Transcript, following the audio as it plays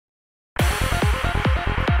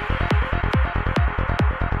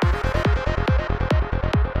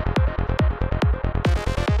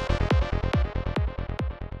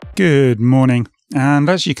Good morning, and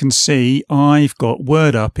as you can see I've got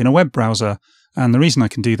Word up in a web browser, and the reason I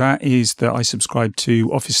can do that is that I subscribe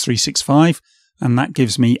to Office 365 and that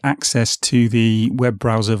gives me access to the web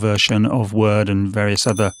browser version of Word and various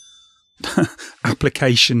other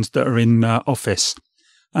applications that are in Office.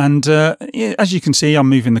 And as you can see, I'm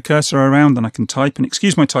moving the cursor around and I can type, and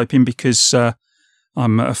excuse my typing because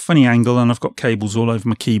I'm at a funny angle and I've got cables all over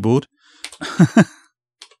my keyboard.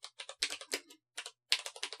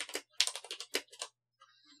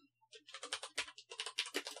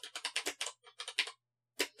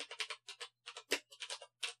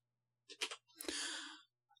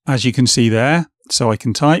 As you can see there, so I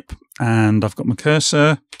can type and I've got my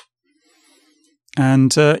cursor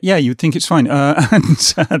and yeah, you would think it's fine.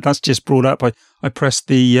 And that's just brought up. I pressed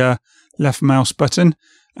the left mouse button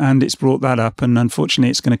and it's brought that up, and unfortunately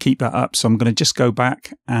it's going to keep that up. So I'm going to just go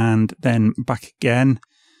back and then back again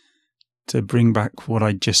to bring back what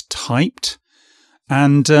I just typed.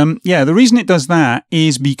 And yeah, the reason it does that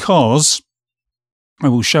is because I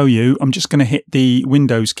will show you. I'm just going to hit the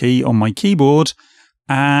Windows key on my keyboard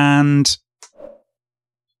and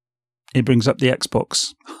it brings up the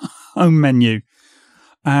Xbox home menu.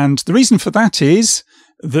 And the reason for that is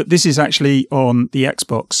that this is actually on the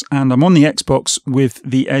Xbox, and I'm on the Xbox with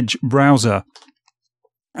the Edge browser.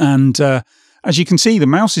 And as you can see, the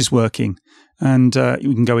mouse is working, and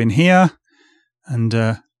you can go in here and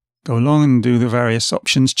go along and do the various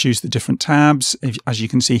options, choose the different tabs. As you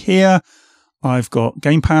can see here, I've got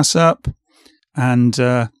Game Pass up, and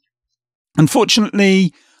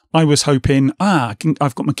unfortunately, I was hoping,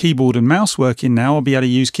 I've got my keyboard and mouse working now. I'll be able to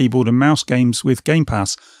use keyboard and mouse games with Game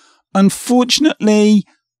Pass. Unfortunately,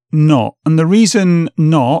 not. And the reason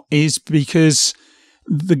not is because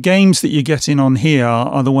the games that you're getting on here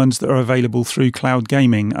are the ones that are available through cloud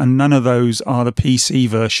gaming, and none of those are the PC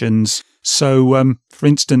versions. So, for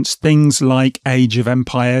instance, things like Age of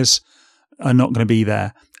Empires are not going to be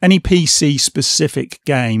there. Any PC-specific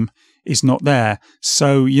game is not there.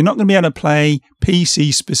 So you're not going to be able to play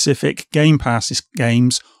PC-specific Game Pass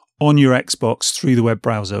games on your Xbox through the web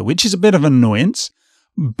browser, which is a bit of an annoyance.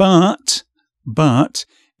 But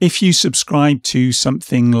if you subscribe to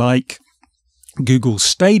something like Google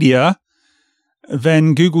Stadia,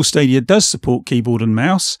 then Google Stadia does support keyboard and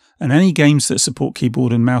mouse, and any games that support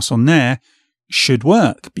keyboard and mouse on there should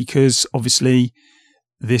work, because obviously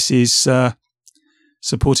this is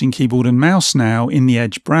supporting keyboard and mouse now in the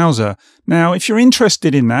Edge browser. Now, if you're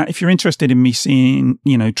interested in that, if you're interested in me seeing,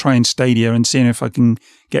 trying Stadia and seeing if I can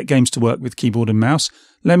get games to work with keyboard and mouse,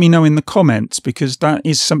 let me know in the comments, because that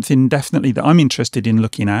is something definitely that I'm interested in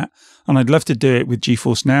looking at. And I'd love to do it with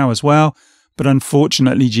GeForce Now as well. But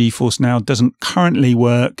unfortunately, GeForce Now doesn't currently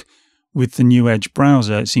work with the new Edge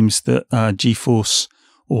browser. It seems that GeForce,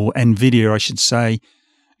 or NVIDIA, I should say,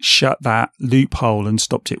 shut that loophole and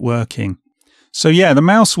stopped it working. So yeah, the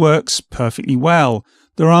mouse works perfectly well.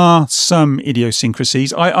 There are some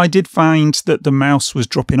idiosyncrasies. I did find that the mouse was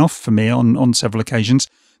dropping off for me on several occasions.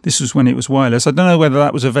 This was when it was wireless. I don't know whether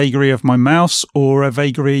that was a vagary of my mouse or a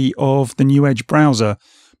vagary of the new Edge browser,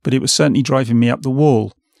 but it was certainly driving me up the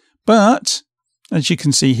wall. But as you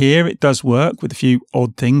can see here, it does work with a few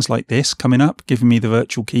odd things like this coming up, giving me the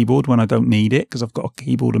virtual keyboard when I don't need it because I've got a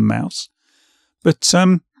keyboard and mouse. But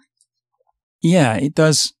yeah, it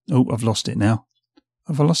does. Oh, I've lost it now.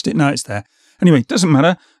 Have I lost it? No, it's there. Anyway, it doesn't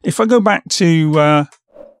matter. If I go back to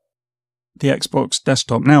the Xbox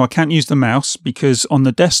desktop, now I can't use the mouse because on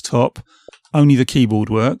the desktop, only the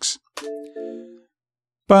keyboard works.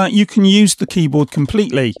 But you can use the keyboard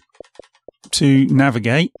completely to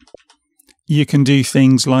navigate. You can do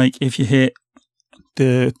things like if you hit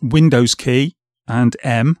the Windows key and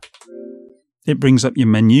M, it brings up your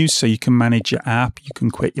menus, so you can manage your app, you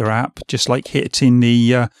can quit your app, just like hitting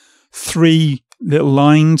the three little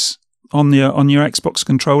lines on your Xbox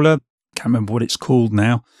controller. Can't remember what it's called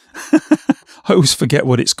now. I always forget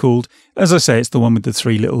what it's called. As I say, it's the one with the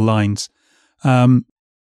three little lines. And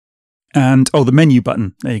the menu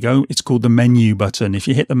button. There you go. It's called the menu button. If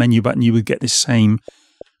you hit the menu button, you would get this same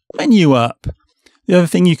menu up. The other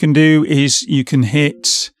thing you can do is you can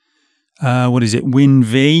hit Win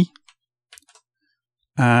V.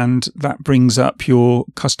 And that brings up your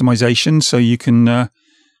customization, so you can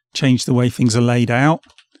change the way things are laid out.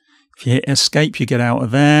 If you hit escape, you get out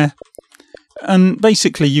of there. And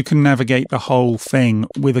basically you can navigate the whole thing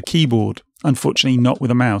with a keyboard. Unfortunately, not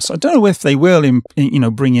with a mouse. I don't know if they will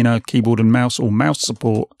bring in a keyboard and mouse, or mouse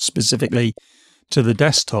support specifically to the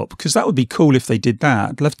desktop, because that would be cool if they did that.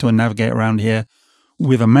 I'd love to navigate around here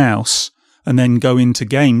with a mouse and then go into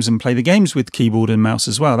games and play the games with keyboard and mouse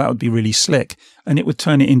as well. That would be really slick, and it would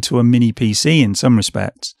turn it into a mini PC in some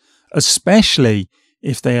respects. especially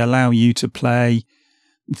if they allow you to play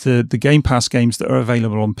the Game Pass games that are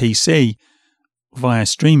available on PC via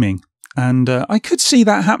streaming. And I could see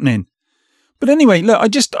that happening. But anyway, look, I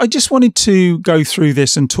just wanted to go through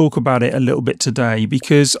this and talk about it a little bit today,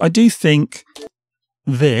 because I do think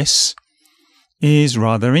this is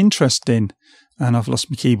rather interesting. And I've lost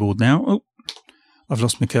my keyboard now. Oh, I've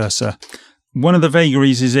lost my cursor. One of the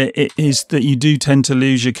vagaries is that you do tend to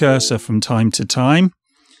lose your cursor from time to time.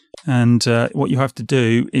 And what you have to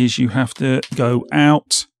do is you have to go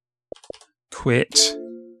out, quit,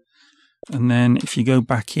 and then if you go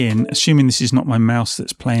back in, assuming this is not my mouse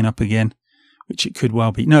that's playing up again, which it could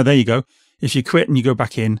well be. No, there you go. If you quit and you go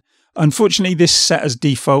back in, unfortunately this set as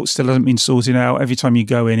default still hasn't been sorted out. Every time you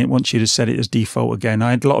go in, it wants you to set it as default again.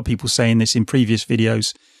 I had a lot of people saying this in previous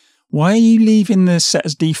videos. Why are you leaving the set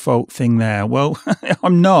as default thing there? Well,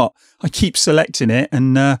 I'm not. I keep selecting it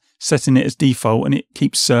and setting it as default, and it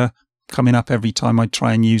keeps coming up every time I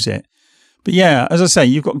try and use it. But yeah, as I say,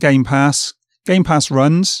 you've got Game Pass. Game Pass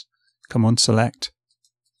runs. Come on, select.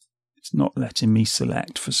 It's not letting me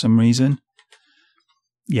select for some reason.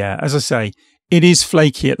 Yeah, as I say, it is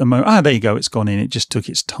flaky at the moment. Ah, there you go. It's gone in. It just took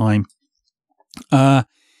its time.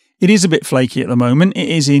 It is a bit flaky at the moment. It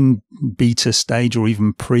is in beta stage, or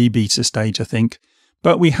even pre-beta stage, I think.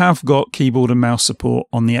 But we have got keyboard and mouse support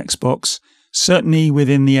on the Xbox, certainly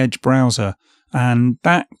within the Edge browser. And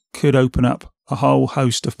that could open up a whole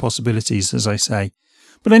host of possibilities, as I say.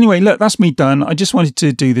 But anyway, look, that's me done. I just wanted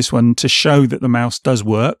to do this one to show that the mouse does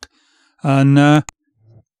work. And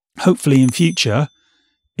hopefully in future,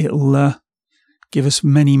 it'll give us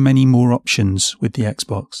many, many more options with the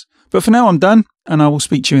Xbox. But for now, I'm done, and I will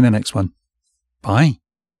speak to you in the next one. Bye.